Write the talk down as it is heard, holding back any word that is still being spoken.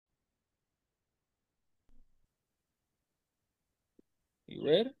You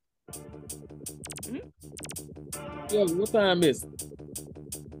ready? Mhm. Yo, what time is it?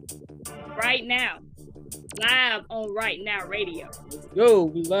 Right now, live on Right Now Radio. Yo,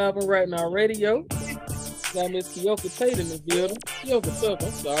 we live on Right Now Radio. Got Miss Kioka Tate in the building. Kioka Tuck,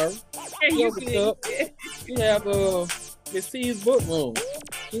 I'm sorry. You Kioka good? Tuck. We have Miss T's book room.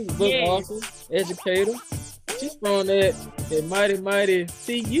 She's a book Yes. author, educator. She's from that mighty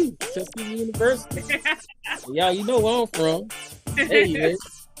TU, Tuskegee University. Y'all, you know where I'm from. Hey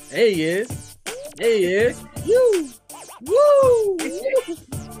yes. Hey yes. Hey yes. Woo! Woo!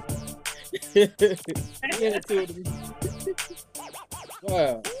 Yeah, to it.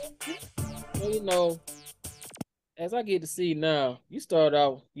 Wow. Well, as I get to see now, you start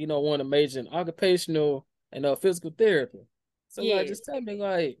out, one of major in occupational and physical therapy. So like, Yes. just tell me,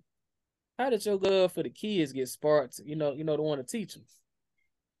 like, how did your love for the kids get sparked? To want to teach them.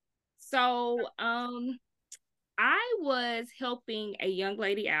 So, I was helping a young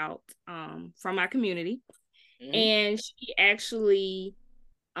lady out from my community, and she actually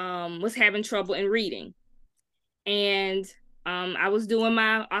was having trouble in reading. And I was doing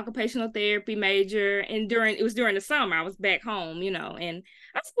my occupational therapy major, and it was during the summer. I was back home, and I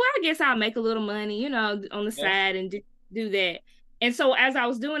said, well, I guess I'll make a little money, on the side and do that. And so as I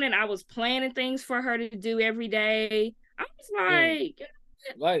was doing it, I was planning things for her to do every day. I was like,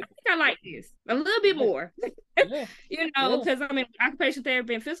 I think I like this a little bit more, Yeah. because I mean, occupational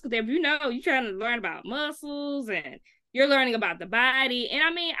therapy and physical therapy, you're trying to learn about muscles and you're learning about the body. And I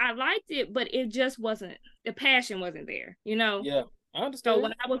mean, I liked it, but it just wasn't, the passion wasn't there, Yeah, I understand. So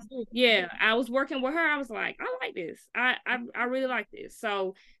when I was working with her, I was like, I like this. I really like this.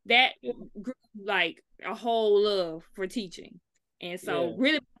 So that grew like a whole love for teaching. And so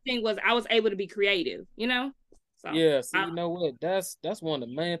really the thing was I was able to be creative, So yeah, see, you know what? That's one of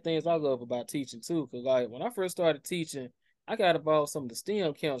the main things I love about teaching too. Cause like when I first started teaching, I got about some of the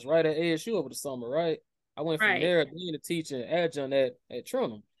STEM camps right at ASU over the summer, right? I went from there being a teacher adjunct at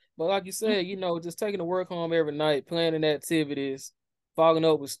Trinum. But like you said, just taking the work home every night, planning activities, following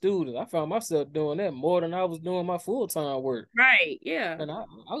up with students. I found myself doing that more than I was doing my full-time work. Right. Yeah. And I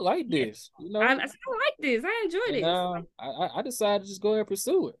like this, I like this. I enjoy and this. I decided to just go ahead and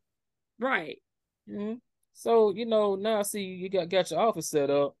pursue it. Right. Mm-hmm. So, now I see you got your office set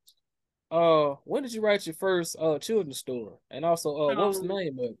up. When did you write your first children's story? And also, what was the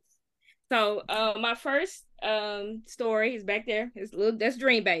name of it? So my first story is back there. That's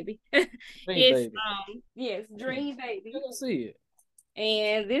Dream Baby. Dream Baby. Yes, Dream Baby. I don't see it.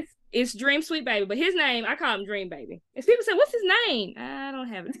 And this is Dream Sweet Baby, but his name I call him Dream Baby. And people say, "What's his name?" I don't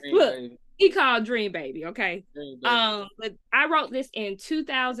have it. Look, Baby. He called Dream Baby. Okay. Dream Baby. But I wrote this in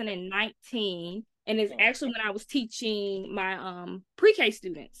 2019, and it's actually when I was teaching my pre-K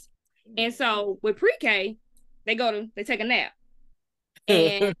students. And so with pre-K, they take a nap.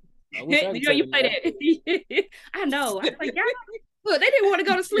 And you play that. I know. I was like, y'all, look, they didn't want to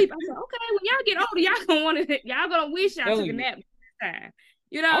go to sleep. I was like, okay, when y'all get older, y'all gonna wish y'all took a nap this time.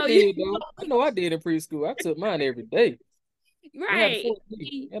 I did, though. I know I did in preschool. I took mine every day. Right.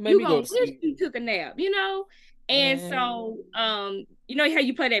 You gonna wish you took a nap, And so, you know how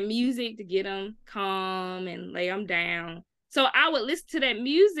you play that music to get them calm and lay them down. So I would listen to that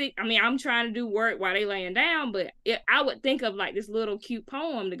music. I mean, I'm trying to do work while they laying down, but I would think of like this little cute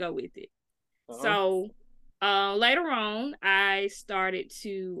poem to go with it. So later on, I started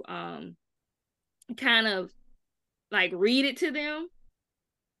to kind of like read it to them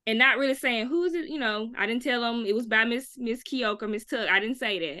and not really saying who's it. I didn't tell them it was by Miss Kioka, Miss Tuck. I didn't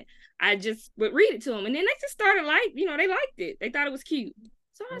say that. I just would read it to them, and then they just started they liked it. They thought it was cute.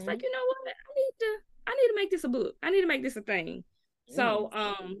 So I was like, you know what? I need to make this a book. I need to make this a thing. So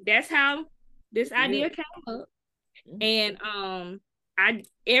that's how this idea came up. And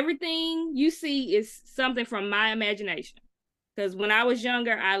everything you see is something from my imagination. Because when I was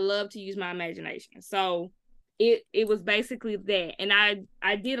younger, I loved to use my imagination. So it was basically that. And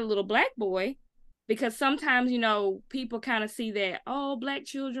I did a little black boy because sometimes, people kind of see that, oh, black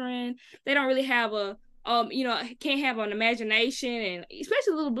children, they don't really have can't have an imagination, and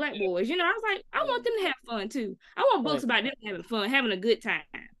especially little black boys. I was like, I want them to have fun too. I want books about them having fun, having a good time.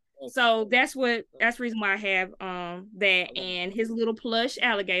 So that's the reason why I have that. And his little plush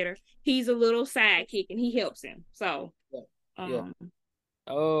alligator, he's a little sidekick and he helps him. So you're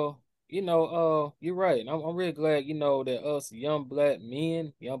right. I'm really glad, that us young black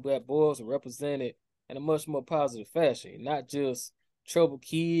men, young black boys are represented in a much more positive fashion, not just troubled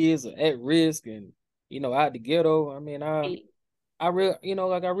kids or at risk and, out the ghetto. I mean, I really,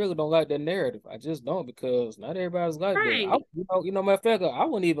 I really don't like that narrative. I just don't, because not everybody's like that. Matter of fact, I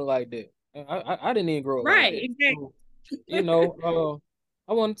wouldn't even like that. I didn't even grow up like that. Exactly. So,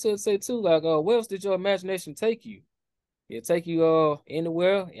 I wanted to say too, like, where else did your imagination take you? It take you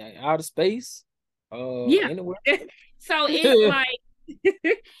anywhere, out of space, Yeah. anywhere. So it like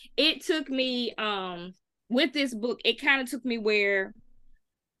it took me with this book, it kind of took me where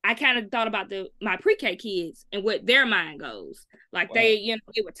I kind of thought about my pre-K kids and what their mind goes. Like they, Wow,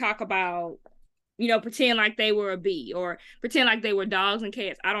 they would talk about, pretend like they were a bee or pretend like they were dogs and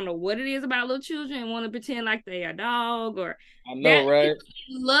cats. I don't know what it is about little children and want to pretend like they are a dog or I know, that right?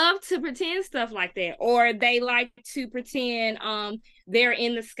 love to pretend stuff like that. Or they like to pretend they're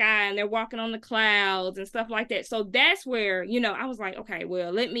in the sky and they're walking on the clouds and stuff like that. So that's where, I was like, okay,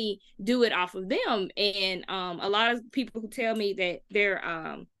 well, let me do it off of them. And a lot of people who tell me that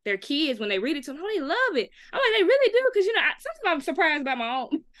their kids when they read it to them, oh, they love it. I'm like, they really do, because sometimes I'm surprised by my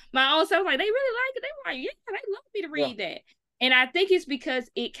own self. Like they really like it. They were like, yeah, they love me to Yeah, read that. And I think it's because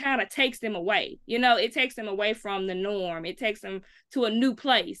it kind of takes them away. It takes them away from the norm. It takes them to a new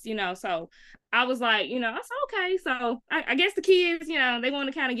place. So I was like, I said, okay. So I guess the kids, they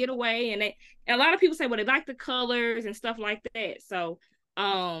want to kind of get away. And a lot of people say, well, they like the colors and stuff like that. So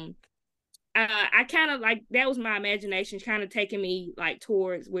I kind of like, that was my imagination kind of taking me like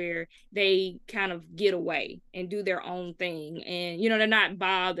towards where they kind of get away and do their own thing. And, they're not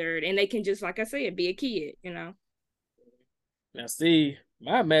bothered and they can just, like I said, be a kid. now see,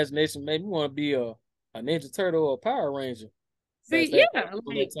 my imagination made me want to be a Ninja Turtle or a Power Ranger. See, yeah, Back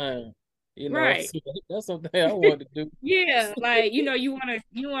like, time. right. So that's something I wanted to do. Yeah, like you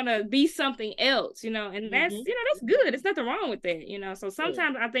wanna be something else, and that's Hmm. that's good. There's nothing wrong with that. So Yeah.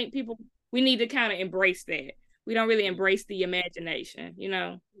 sometimes I think we need to kind of embrace that. We don't really embrace the imagination.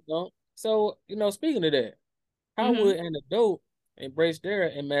 So, speaking of that, how Mm-hmm. would an adult embrace their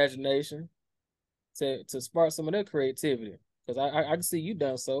imagination to spark some of their creativity? Because I can see you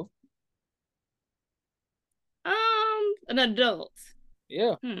done so. An adult.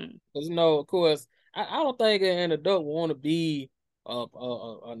 Yeah. Hmm. Because, of course, I don't think an adult would want to be a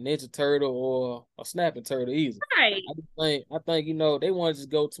Ninja Turtle or a Snapping Turtle either. Right. I think, they want to just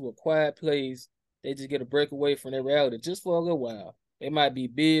go to a quiet place. They just get a break away from their reality just for a little while. They might be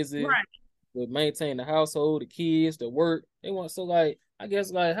busy Right. with maintaining the household, the kids, the work. They want so like I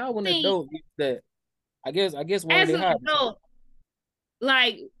guess like how would an See, adult use that? I guess one of as their an hobbies. adult,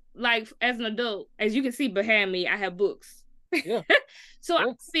 like as an adult, as you can see behind me, I have books. Yeah, So I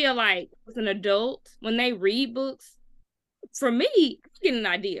yeah, feel like as an adult, when they read books, for me, I get an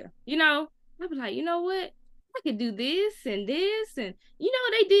idea. I'll be like, you know what? I could do this and this, and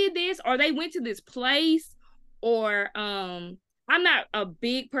they did this, or they went to this place, or I'm not a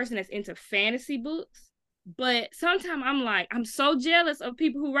big person that's into fantasy books, but sometimes I'm like, I'm so jealous of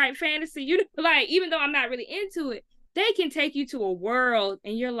people who write fantasy. Like, even though I'm not really into it, they can take you to a world,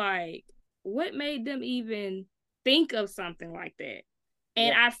 and you're like, what made them even think of something like that? And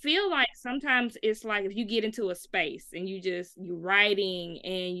yeah. I feel like sometimes it's like if you get into a space and you're writing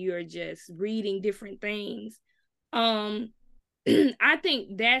and you're just reading different things. Um I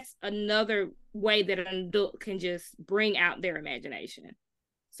think that's another way that an adult can just bring out their imagination.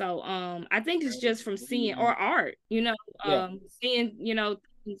 So I think it's just from seeing or art, Yeah, seeing,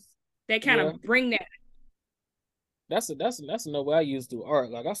 things that kind yeah. of bring that. That's another way I used to do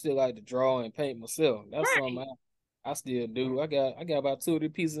art. Like I still like to draw and paint myself. That's something Right. I still do. I got about 2 or 3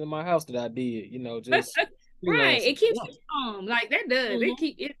 pieces in my house that I did. Just Right. It freelancing. keeps Yeah. you calm. Like that does. It Hmm.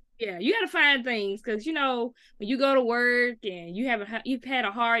 keep it. Yeah, you got to find things because when you go to work and you've had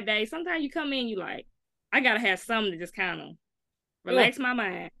a hard day. Sometimes you come in, you like, I gotta have something to just kind of Yeah. relax my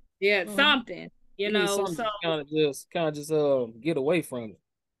mind. Yeah, Hmm. something. You need So something to kind of just get away from it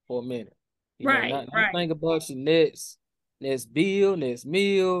for a minute. right, Not right, think about your next bill, next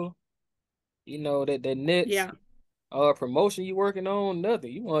meal. That next yeah, promotion you working on.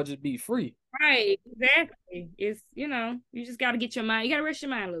 Nothing. You want to just be free. right, exactly. It's you just got to get your mind. You got to rest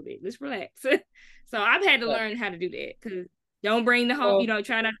your mind a little bit. Let's relax. So I've had to Yeah. learn how to do that because don't bring the home. Uh,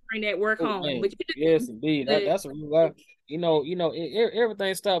 Try not to bring that work oh home, but man, you yes do. indeed. But That's a real life.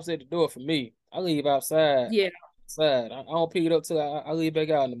 Everything stops at the door for me. I leave outside. yeah, I don't pick it up till I leave back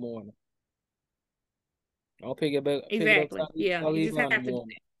out in the morning. I don't pick it up till exactly. Yeah, I you leave just out in have the to do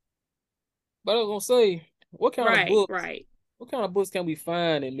morning. that. But I was gonna say, Right, right. what kind of books can we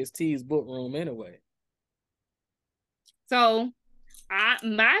find in Miss T's book room anyway? So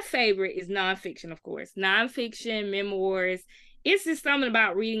my favorite is nonfiction, of course. Nonfiction, memoirs. It's just something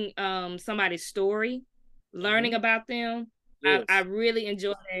about reading somebody's story, learning Hmm. about them. I Yes. really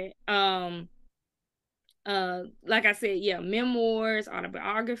enjoy that. Like I said, yeah, memoirs,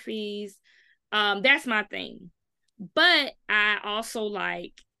 autobiographies. That's my thing. But I also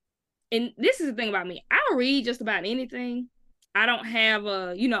like, and this is the thing about me, I'll read just about anything, I don't have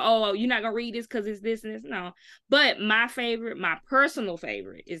a, oh, you're not gonna read this because it's this and this. No. But my personal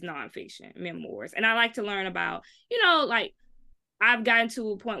favorite is nonfiction memoirs. And I like to learn about, like I've gotten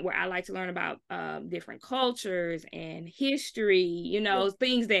to a point where I like to learn about different cultures and history,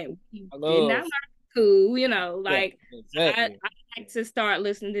 things that we did not learn in school, like exactly. I like to start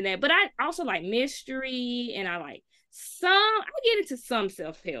listening to that. But I also like mystery, and I get into some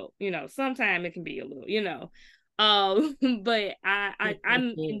self-help, sometimes it can be a little. But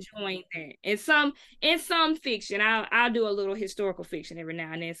I'm enjoying that. And some fiction. I'll do a little historical fiction every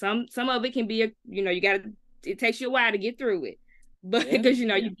now and then. Some of it can be it takes you a while to get through it. But because you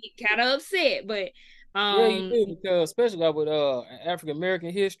get kind of upset. But you do, because especially like with African American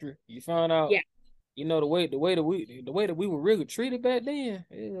history, you find out the way that we were really treated back then,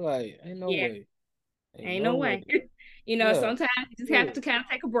 it's like ain't no way. Ain't no way. Sometimes you just have to kind of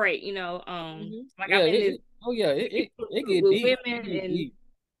take a break, like I'm in this it get with deep. women, It get and deep.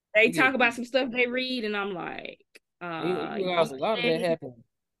 they talk about some stuff they read, and I'm like, You realize a lot of that happened.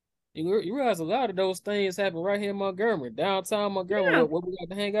 You realize a lot of those things happen right here in Montgomery, downtown Montgomery, where we got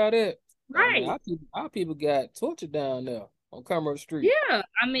to hang out at. I mean, right. our people got tortured down there on Commerce Street. Yeah,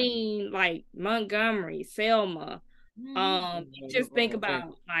 I mean, like Montgomery, Selma. Just think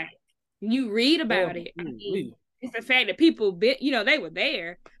about, like, you read about it. I mean, it's the fact that people they were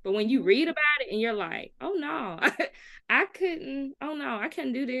there, but when you read about it and you're like, oh no, I couldn't. Oh no, I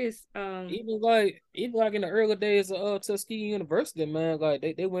couldn't do this. Even like in the early days of Tuskegee University, man, like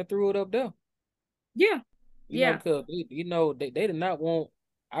they went through it up there. Yeah. Because they did not want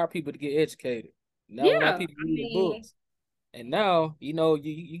our people to get educated. Now when our Yeah. people reading books, and now you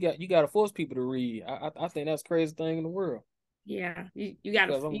got to force people to read. I think that's the craziest thing in the world. Yeah, you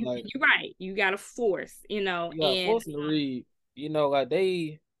gotta. You're right. You gotta force. You gotta force them to read. Like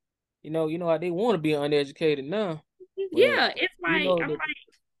they, like they want to be uneducated now. Yeah, it's like I'm like,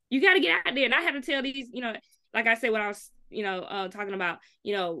 you got to get out there, and I have to tell these, like I said when I was, talking about,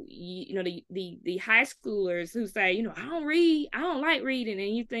 the high schoolers who say, I don't read, I don't like reading,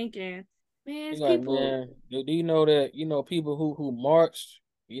 and you thinking, man, it's people. Man, do you know that people who marched,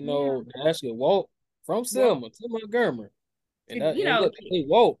 they actually walked from Selma to Montgomery, and look, they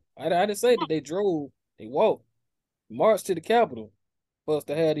walked. I didn't say that they drove. They walked, marched to the Capitol for us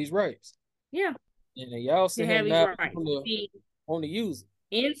to have these rights. Yeah, and y'all see him now on the use.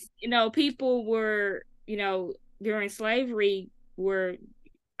 And people were, during slavery were,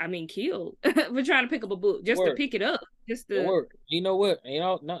 killed for trying to pick up a book, just to pick it up, just to work. You know what?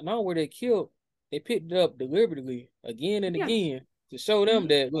 Not where they killed, they picked it up deliberately again and again to show them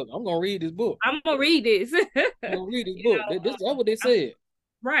that, look, I'm gonna read this book. I'm gonna read this. I'm gonna read this book. That's what they said.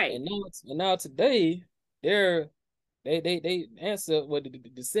 Right. And now today, they answer what the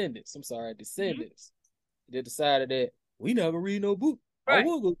descendants. I'm sorry, descendants. They decided that we not gonna read no book. Right. I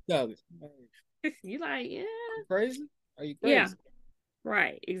will go to college. You like, yeah. Crazy? Are you crazy? Yeah.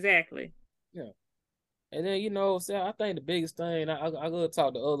 Right. Exactly. Yeah. And then so I think the biggest thing I go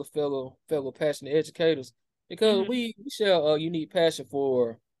talk to other fellow passionate educators, because we share a unique passion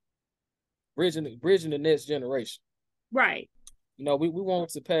for bridging the next generation. Right. We want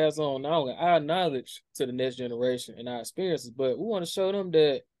to pass on not only our knowledge to the next generation and our experiences, but we want to show them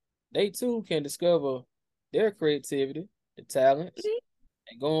that they too can discover their creativity, the talents,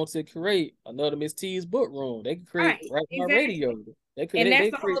 and go on to create another Miss T's book room. They can create my radio. They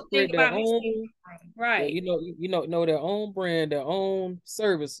create their own, right? Their own brand, their own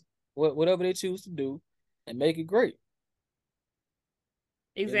service, whatever they choose to do, and make it great.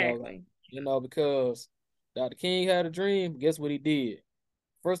 Exactly. Because Dr. King had a dream. Guess what he did?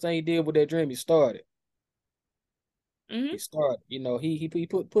 First thing he did with that dream, he started. He started. He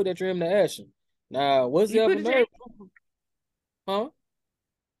put that dream into action. Now, was he ever nervous? Huh?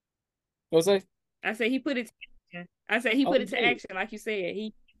 What say? I said he put it to action. I said he put it to action, like you said.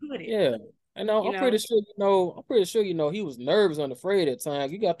 He put it. Yeah. And I'm pretty sure, he was nervous and afraid at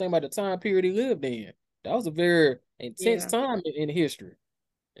times. You got to think about the time period he lived in. That was a very intense time in history.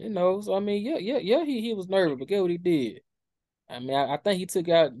 So I mean, he was nervous, but guess what he did? I mean, I think he took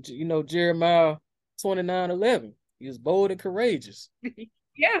out, Jeremiah 29:11. He was bold and courageous.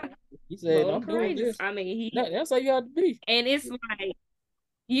 Yeah. He said, I'm doing this. I mean, that's how you have to be. And it's like,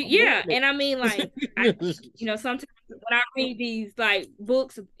 and I mean, like, sometimes when I read these like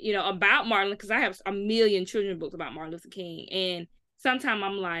books, about Martin, because I have a million children's books about Martin Luther King, and sometimes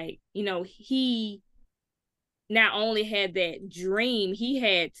I'm like, he not only had that dream, he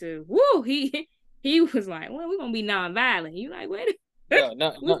had to, he was like, well, we're gonna be nonviolent. You like, wait, they're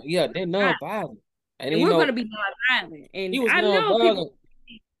nonviolent, and we're gonna be nonviolent. And he was nonviolent.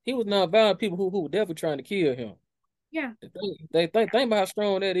 He was nonviolent. People who were definitely trying to kill him. Yeah. They think about how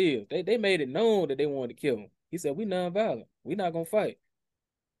strong that is. They made it known that they wanted to kill him. He said, "We non-violent. We not gonna fight."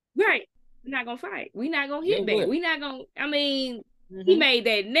 Right. We're not gonna fight. We're not gonna Get hit that. what? We're not gonna. I mean, he Mm-hmm. made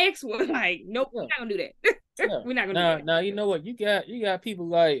that next one like, nope, we're Yeah, not gonna do that. yeah. We're not gonna do Now, that. you know what? You got people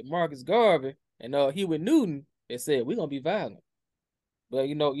like Marcus Garvey and Hewitt Newton that said we're gonna be violent. But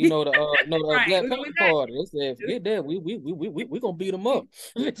the Right. Black We're gonna be Panther Party, they said forget that. We gonna beat them up.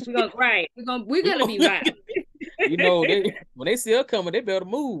 We're gonna right. We're We gonna be gonna, violent. they when they see her coming, they better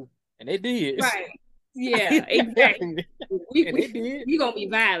move, and they did. Right. Yeah, exactly. We And they we did. we gonna be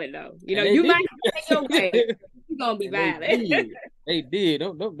violent though. You know, And they you did. might have your way. We're gonna be And they violent. did. They did.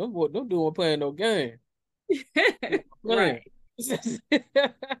 Don't do one playing no game. Playing. Right.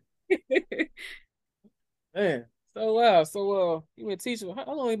 Man. So wow. So you been teaching.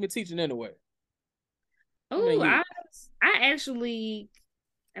 How long you been teaching anyway? How many Oh, years? I actually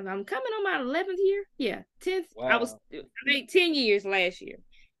I'm coming on my 11th year. Yeah, 10th. Wow. I made 10 years last year.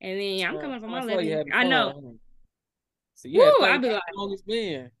 And then I'm coming from I my saw 11th you year. having I know. fun. Huh? So you had to Woo, I'll think be about like, how long it's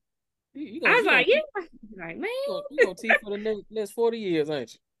been. I was You gonna like, teach yeah. Like, man. you gonna teach for the next 40 years,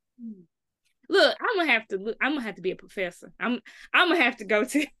 ain't Look, I'm gonna have to be a professor. I'm gonna have to go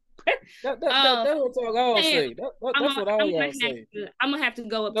to you? um That's what I always man, say. That's what I always say. I'm gonna have to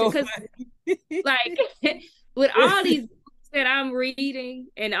go up to No, because like with all these books that I'm reading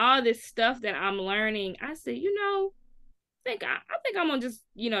and all this stuff that I'm learning, I said, I think I'm gonna just,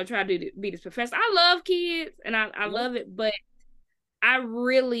 try to be this professor. I love kids and I yeah. love it, but I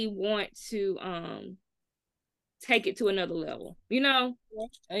really want to take it to another level, and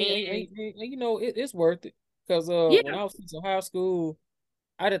It's worth it because when yeah, I was teaching high school,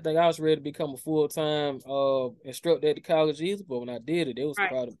 I didn't think I was ready to become a full-time instructor at the college either. But when I did it, it was right.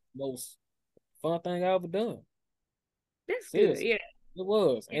 probably the most fun thing I ever done. That's good. Seriously, Yeah. it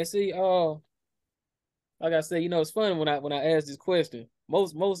was. And see, like I said, it's funny when I ask this question.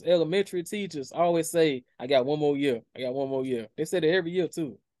 Most elementary teachers always say, "I got one more year. I got one more year." They said it every year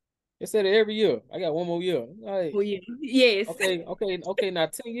too. They said it every year. I got one more year. Like, Well, yeah. Yes. okay. Now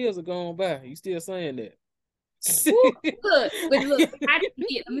 10 years are gone by. You still saying that? Woo, look, let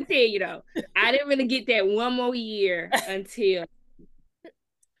me tell you though, I didn't really get that one more year until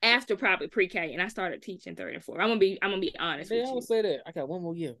after probably pre-K, and I started teaching third and fourth. I'm gonna be honest They with always you. say that. I got one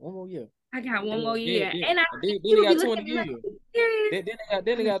more year. One more year. I got one more Then, year, then, and then they people be got looking 20 at me like, years. serious?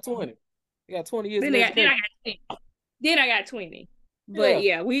 Then they got 20. They got 20 years Then in they got then I education. got 20. Then I got 20. But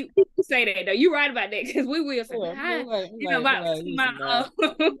Yeah. yeah, we say that though. You're right about that because we will say, Yeah. hi, my Listen, man.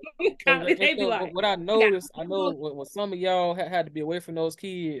 college. They be like, What I I got noticed, I know when some of y'all had to be away from those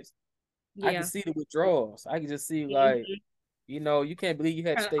kids, I can yeah. see the withdrawals. I can just see Mhm. you can't believe you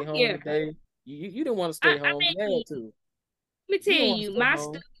had to stay home Yeah. today. You didn't want to stay I home. You mean, had to. let me You tell didn't want to you, stay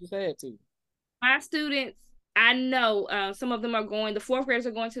home. You just had to. my students, I know some of them are going, the fourth graders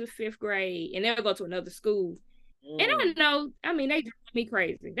are going to the fifth grade and they'll go to another school. And I Mm. know, I mean, they drive me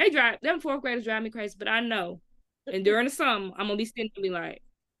crazy. Them fourth graders drive me crazy, but I know. And during the summer, I'm gonna be sitting and be like,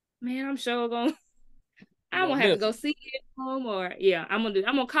 man, I'm sure gonna You I'm gonna gonna have to miss go them. see it home or yeah, I'm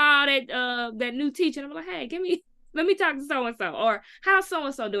gonna call that new teacher and I'm like, hey, let me talk to so and so or how's so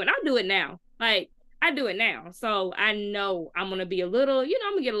and so doing? I do it now. Like I do it now. So I know I'm gonna be a little, I'm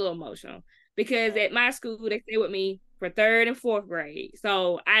gonna get a little emotional because at my school they stay with me for third and fourth grade.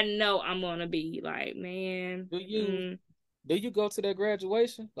 So I know I'm gonna be like, man, Do you do you go to that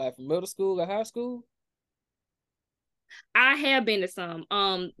graduation like from middle school or high school? I have been to some.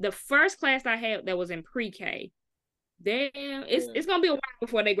 The first class I had that was in pre-K. Damn, Yeah. it's gonna be a while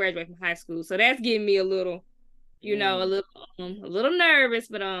before they graduate from high school. So that's getting me a little, Mm. a little nervous,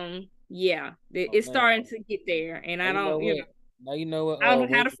 but yeah, Oh it's man. starting to get there, and Now you know what? Now you know what. I don't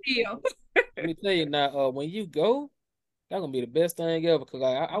know how to feel. Let me tell you now. When you go, that's gonna be the best thing ever. Cause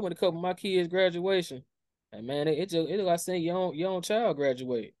I went to a couple of my kids' graduation, and man, it like saying your own child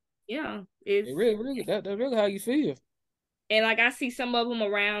graduate. Yeah, it's It really that's really how you feel. and like I see some of them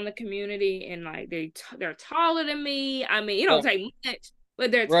around the community, and like they're taller than me. I mean, it Yeah. don't take much,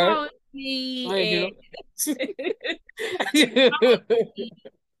 but they're Right. taller than Same here. me,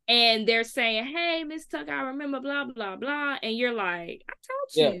 and they're saying, "Hey, Miss Tuck, I remember blah blah blah," and you're like, "I told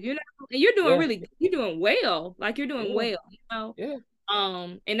Yeah. you, and you're doing Yeah. really, you're doing well, like you're doing Yeah. well, Yeah.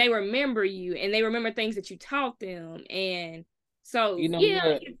 and they remember you, and they remember things that you taught them, and so You know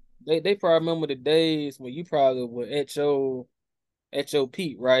yeah, what? They probably remember the days when you probably were at your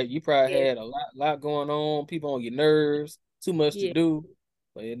peak, right? You probably yeah, had a lot going on, people on your nerves, too much to yeah, do.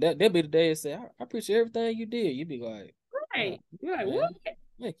 But that'll be the day to say, I appreciate everything you did. You'd be like, oh, right. You're like, what?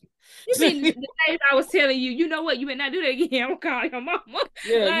 man. Thank You mean the you. days I was telling you, you know what, you better not do that again. I'm gonna call your mama.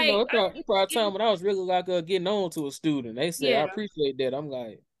 Yeah, Like, it probably time when I was really like getting on to a student. They said, I yeah, appreciate that. I'm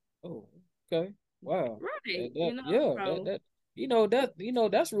like, oh, okay. Wow. right. Yeah, So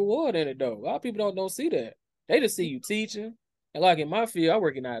that's reward in it though. A lot of people don't see that. They just see you teaching. And like in my field, I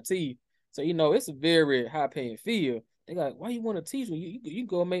work in IT. So it's a very high paying field. They like, why you want to teach when you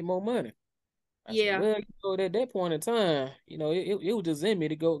go make more money? I said, yeah, well, at that point in time, it was just in me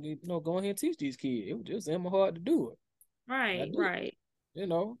to go, go ahead and teach these kids. It was just in my heart to do it. And I right, did, right. you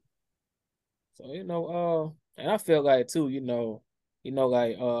know. So, and I felt like too,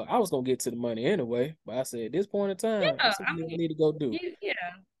 like I was gonna get to the money anyway, but I said at this point in time, Yeah, it's I something I mean, need to go do. yeah,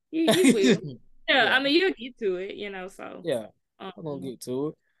 you will. Yeah, I Yeah, mean, you'll get to it, so yeah. I'm gonna um, get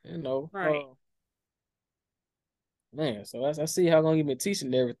to it, right. man. So I see how long you've been teaching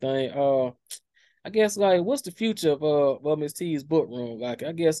and everything. I guess like what's the future of Miss T's book room? Like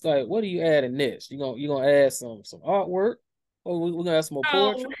I guess like what are you adding next? You gonna add some artwork? Or we're gonna add some more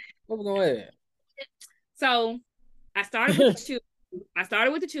So, poetry? What we gonna add? so I started with the children. I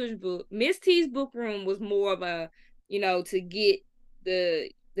started with the children's book. Miss T's book room was more of a, to get the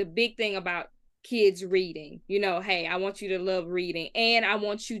big thing about kids reading. Hey, I want you to love reading, and I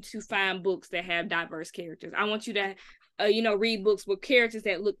want you to find books that have diverse characters. I want you to, read books with characters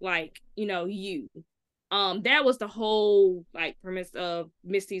that look like, you. That was the whole like premise of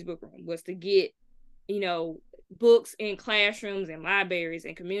Miss T's book room, was to get, you know, books in classrooms and libraries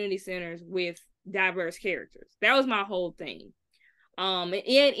and community centers with diverse characters. That was my whole thing. And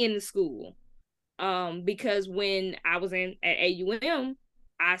in the school. Because when I was in at AUM,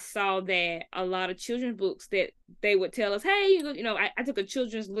 I saw that a lot of children's books that they would tell us, hey, I took a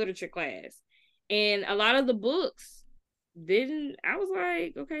children's literature class, and a lot of the books didn't. I was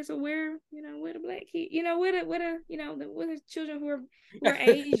like, okay, so where the black kids, where the children who are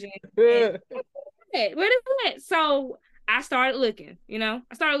Asian, and where is that? So I started looking.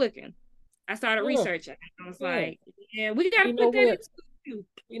 I started Yeah, researching. I was yeah. like, yeah, we got And to you know put that in what? school.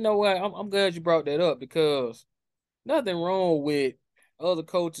 You know what? I'm glad you brought that up because nothing wrong with other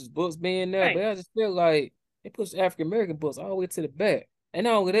coaches' books being there, but Right. I just feel like they push African American books all the way to the back. And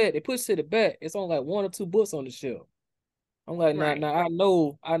not only that, they push to the back. It's only like one or two books on the shelf. I'm like, Right. now I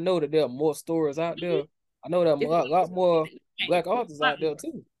know that there are more stories out Mm-hmm. there. I know there are It's lot more okay. black authors A lot out there more.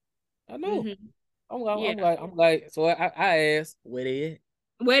 too. I know. Mm-hmm. I'm like, Yeah. so I asked, where they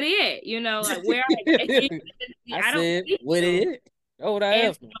Where they at? Like where are they? at? I I don't said, see where them. they at? That's what I And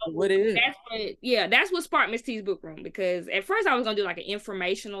asked them. Where so they at? that's what sparked Miss T's book room, because at first I was gonna do like an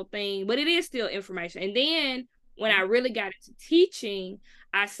informational thing, but it is still information. And then when I really got into teaching,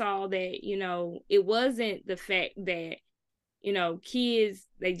 I saw that, it wasn't the fact that, kids,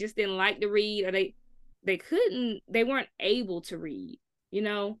 they just didn't like to read, or they weren't able to read, you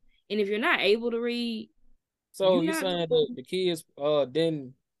know. And if you're not able to read, So you're you not saying that going. the kids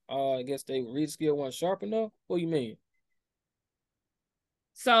didn't I guess they read skill wasn't sharp enough? What do you mean?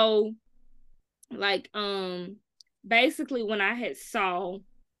 So like basically when I had saw,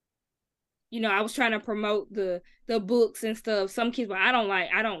 I was trying to promote the books and stuff. Some kids, but I don't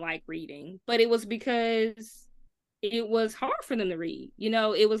like reading, but it was because it was hard for them to read.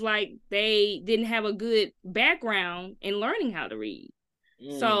 It was like they didn't have a good background in learning how to read.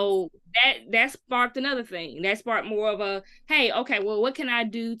 Mm. So that sparked another thing. That sparked more of a, hey, okay, well, what can I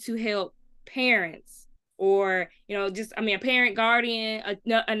do to help parents, or just, I mean, a parent, guardian,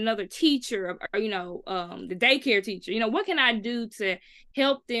 another teacher, or the daycare teacher. What can I do to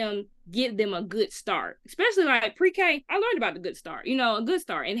help them, give them a good start, especially like pre-K. I learned about the good start, a good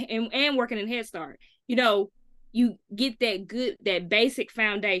start, and working in Head Start. You get that basic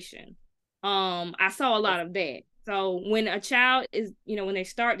foundation. I saw a lot of that. So when a child is, when they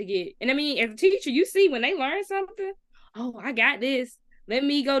start to get, and I mean, as a teacher, you see when they learn something, oh, I got this. Let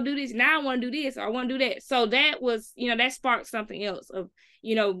me go do this. Now I want to do this, or I want to do that. So that was, that sparked something else of,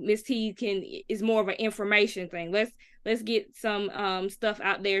 Miss T is more of an information thing. Let's get some stuff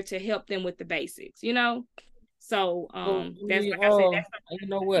out there to help them with the basics. So So I that's, mean, like I said, that's you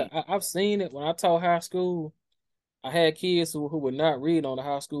know what? I've seen it when I taught high school. I had kids who would not read on the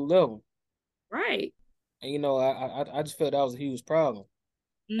high school level, right. and I just felt that was a huge problem.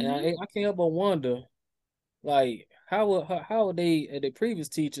 And Mm-hmm. I can't help but wonder, like, how are they the previous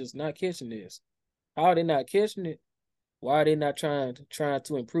teachers not catching this? How are they not catching it? Why are they not trying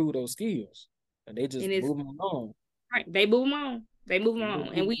to improve those skills? And they just And it's moving along. right. They move them on. They move them They on,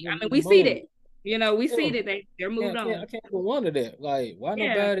 and move we them see on. that. We Yeah, see that they're moved I on. can't but wonder that. Like, why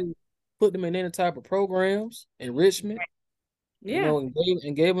Yeah. nobody put them in any type of programs, enrichment, Yeah.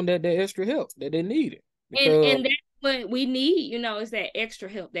 and gave them that extra help that they needed And because that what we need, is that extra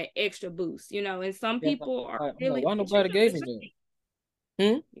help, that extra boost, and some Yeah, people are I'm like, really, why nobody gave me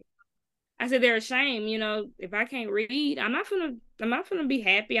that? I said they're ashamed, if I can't read, I'm not gonna be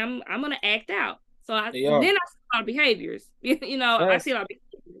happy. I'm gonna act out. So They then are. I see a lot of behaviors. I see a lot of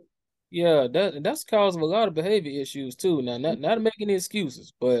behaviors. Yeah, that's the cause of a lot of behavior issues too. Now, not to make any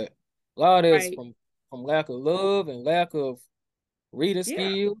excuses, but a lot of that's Right. from lack of love and lack of reading Yeah.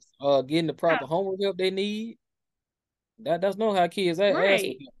 skills, getting the Yeah. proper homework help they need. That's not how kids ask for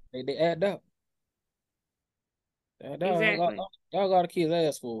Right. help. They act up. Exactly. A lot of kids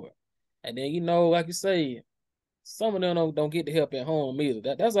ask for it, and then like you say, some of them don't get the help at home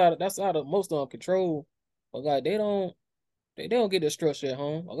either. That's out of most of them control, but like they don't get the structure at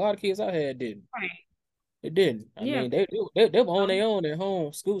home. A lot of kids I had didn't. Right. They didn't. I Yeah. mean, they were on Um, their own at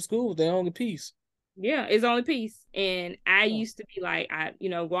home. School was their only piece. yeah, it's only peace. And I Yeah, used to be like,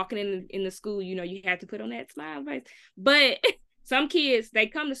 walking in the school, you have to put on that smile face. But some kids, they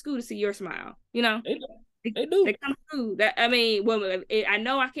come to school to see your smile. they do. They, They do. they come to school. That I mean, well, I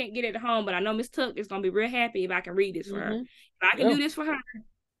know I can't get it at home, but I know Miss Tuck is gonna be real happy if I can read this for her. Mm-hmm. If I can Yeah. do this for her.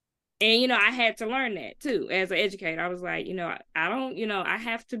 And I had to learn that too as an educator. I was like, I don't, I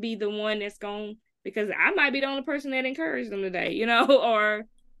have to be the one that's going, because I might be the only person that encouraged them today, or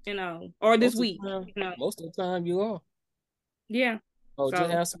this week, Most of the time you are. Yeah. Oh, just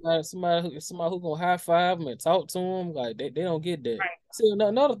So, have somebody who gonna high five them and talk to them. Like they don't get that. right. See,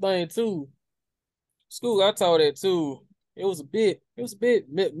 another thing too. School I taught at too. It was a bit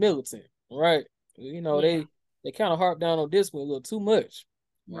militant, right? Yeah. They kind of harp down on discipline a little too much.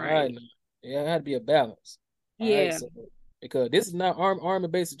 All right, Right. now. Yeah, it had to be a balance. All right, Yeah. so because this is not army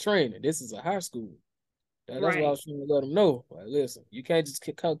basic training, this is a high school. That's what I Right. was trying to let them know. Like, listen, you can't just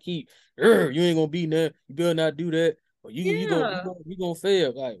keep, you ain't gonna be nothing. You better not do that, or Yeah. you gonna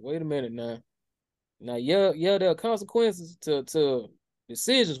fail. Like, wait a minute now. Now, yeah, there are consequences to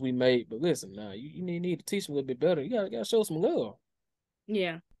decisions we made, but listen, now you need to teach them a little bit better. You gotta show some love.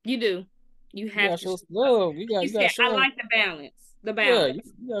 Yeah. You do. You You have gotta to. show some love. You You gotta said, I show them. like the balance. The Yeah,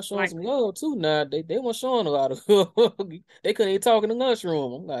 balance. you gotta show them Like, some love too. Now they weren't showing a lot of love. They couldn't even talk in the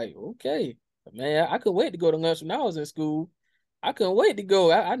lunchroom. I'm like, okay, man, I couldn't wait to go to lunch when I was in school. I couldn't wait to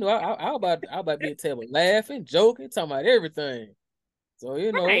go. I knew I about to be at the table laughing, joking, talking about everything. So right.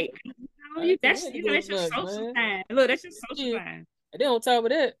 I couldn't That's, wait to go that's to your lunch, social man. time. Look, that's your social Yeah. time. And then on top of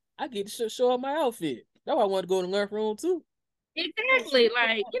that, I get to show off my outfit. That's why I wanted to go to the lunchroom too. I want to Exactly.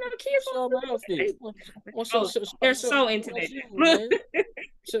 Like, kids show off my outfit. want I want to oh, they're so show into my that. shoes, Look,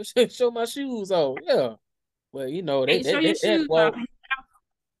 man. Show my shoes off. Yeah. Well, hey, show your they had to shoes off. walk.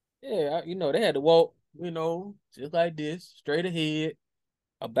 Yeah, they had to walk, just like this, straight ahead,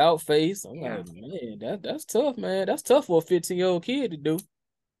 about face. I'm Yeah. like, man, that's tough, man. That's tough for a 15-year-old kid to do,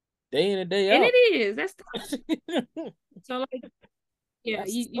 day in and day And it out. is. That's so like, yeah,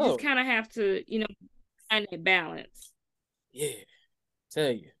 That's you just tough. kind of have to, find that balance. Yeah,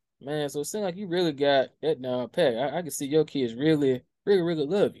 tell you, man. So it seems like you really got that down pat. I can see your kids really, really, really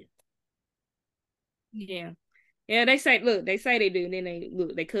love you. Yeah. Yeah, they say they do, and then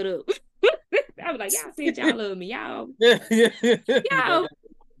they cut up. I was like, y'all said y'all love me. Y'all, Yeah, yeah, y'all,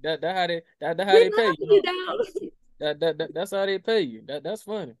 that how we they pay love you, you, huh? dog. That's how they pay you. That's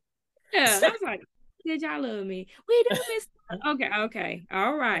funny. Yeah. I was like, did y'all love me? We do, Miss. Okay, okay.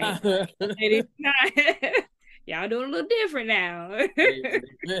 All right. It is not. Y'all doing a little different now.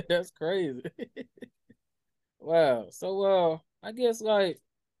 Yeah, that's crazy. Wow. So I guess like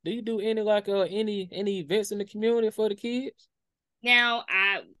do you do any like any events in the community for the kids? Now,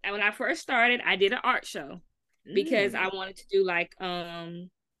 when I first started, I did an art show because I Mm. wanted to do like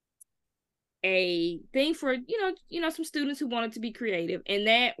a thing for some students who wanted to be creative, and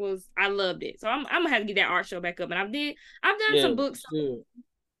that was, I loved it. So I'm gonna have to get that art show back up, and I've done Yeah, some books. sure.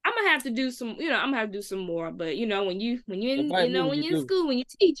 I'm gonna have to do some, I'm gonna have to do some more. But when you in Invite me when when you you're in do. school, when you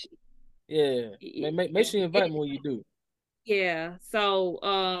teach, Yeah. Make yeah, sure you invite me when you do. yeah. So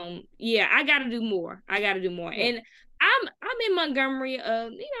yeah, I got to do more. I got to do more, Yeah. and I'm in Montgomery, a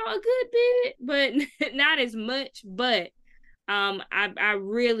good bit, but not as much. But I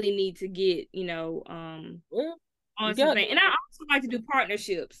really need to get Well, you on got something. And I also like to do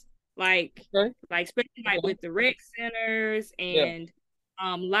partnerships, like okay. especially like Okay. with the rec centers Yeah. and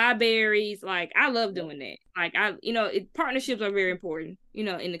libraries. Like I love doing that. Like partnerships are very important, in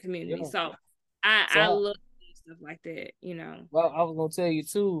the community. Yeah. So So I love doing stuff like that. well, I was gonna tell you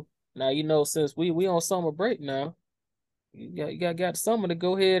too. Now since we on summer break now, you got summer to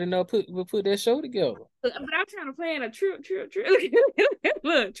go ahead and put that show together. But I'm trying to plan a trip.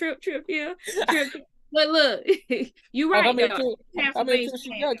 Look, trip here, trip. But look, you're How right many though. trips? Have How some many things trips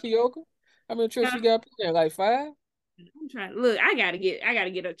you planned got, Kioka? How many trips though. you got planned? Like five? I'm trying. Look, I gotta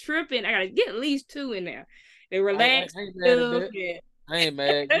get a trip in. I gotta get at least 2 in there. The I relax ain't mad at stuff, that. yeah. I ain't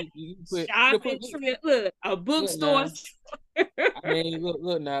mad. You Shopping trip. Look, a look bookstore. now. I mean,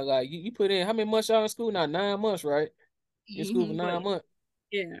 look now. Like you put in how many months y'all in school now? 9 months, right? In school for Mm-hmm, but 9 months.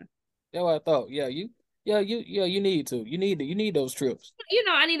 yeah. That's what I thought. You need to. You need those trips.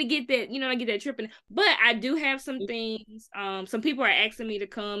 I need to get that, I get that trip in. But I do have some things. Some people are asking me to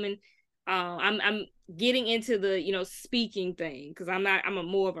come, and I'm getting into the, speaking thing, because I'm a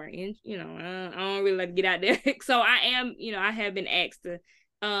more of a, I don't really like to get out there. So I am, I have been asked to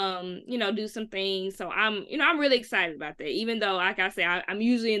do some things. So I'm really excited about that. Even though, like I say, I'm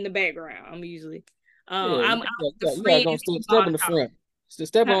usually in the background. I'm usually Yeah, I'm the you gotta friend go who step all in the the talk. front.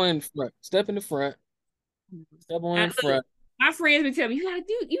 Step on in the front. Step in the front. Step on in the Look, front. my friends been telling me, you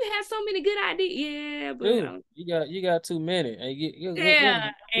have so many good ideas. Yeah, but Dude, you got too many. And yeah, look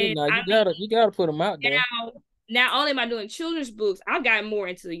and now, I mean, you gotta put them out there. now not only am I doing children's books, I've gotten more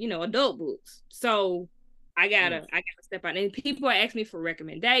into, adult books. So Mm. I gotta step out. And people are asking me for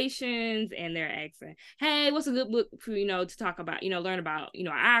recommendations, and they're asking, hey, what's a good book for, to talk about, learn about,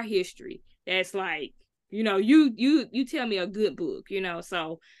 our history. That's like, you tell me a good book,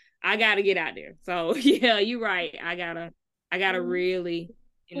 so I gotta get out there. So yeah, you're right. I gotta really,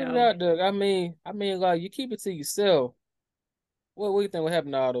 Put it out there. Like you keep it to yourself. What do you think will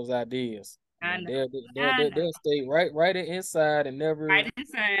happen to all those ideas? I I mean, know, I know, they'll stay right inside and never. right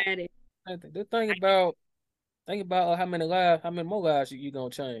inside it. The think about how many more lives you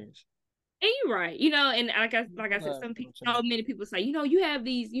gonna change. And you're right, and like I said, Lives some you people, gonna change. many people say, you have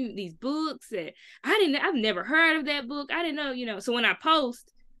these books that I've never heard of that book. I didn't know, So when I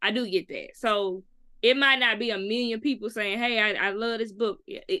post, I do get that. So it might not be a million people saying, hey, I love this book.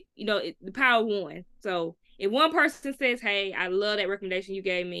 The power of one. So if one person says, hey, I love that recommendation you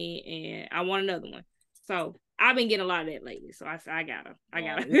gave me, and I want another one. So I've been getting a lot of that lately. So I gotta,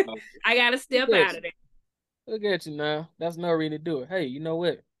 Yeah. I gotta Look step at out of you. there. Look at you now. That's no reason to do it. Hey, you know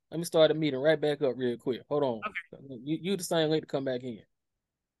what? Let me start the meeting right back up real quick. Hold on. Okay. You the same link to come back in.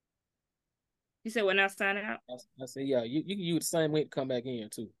 You said when I sign out? I said, yeah, you can use the same link to come back in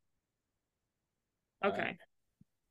too. All right. Okay.